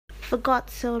For God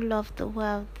so loved the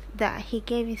world that he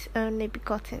gave his only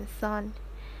begotten Son,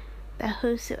 that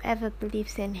whosoever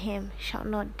believes in him shall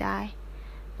not die,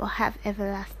 but have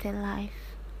everlasting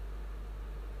life.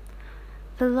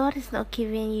 The Lord is not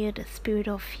giving you the spirit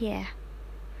of fear.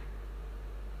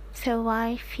 So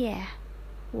why fear?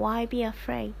 Why be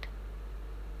afraid?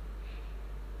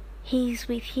 He is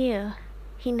with you.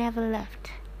 He never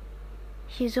left.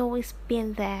 He's always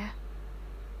been there.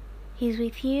 He's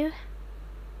with you.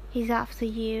 He's after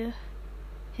you.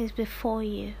 He's before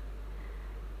you.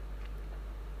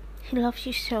 He loves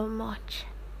you so much.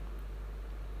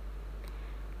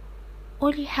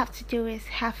 All you have to do is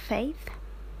have faith,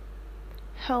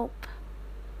 hope,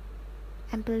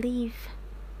 and believe.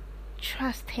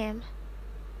 Trust him.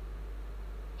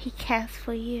 He cares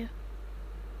for you.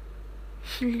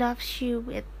 He loves you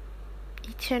with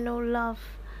eternal love,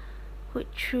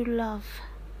 with true love.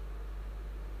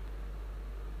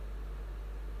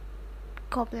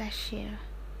 God bless you.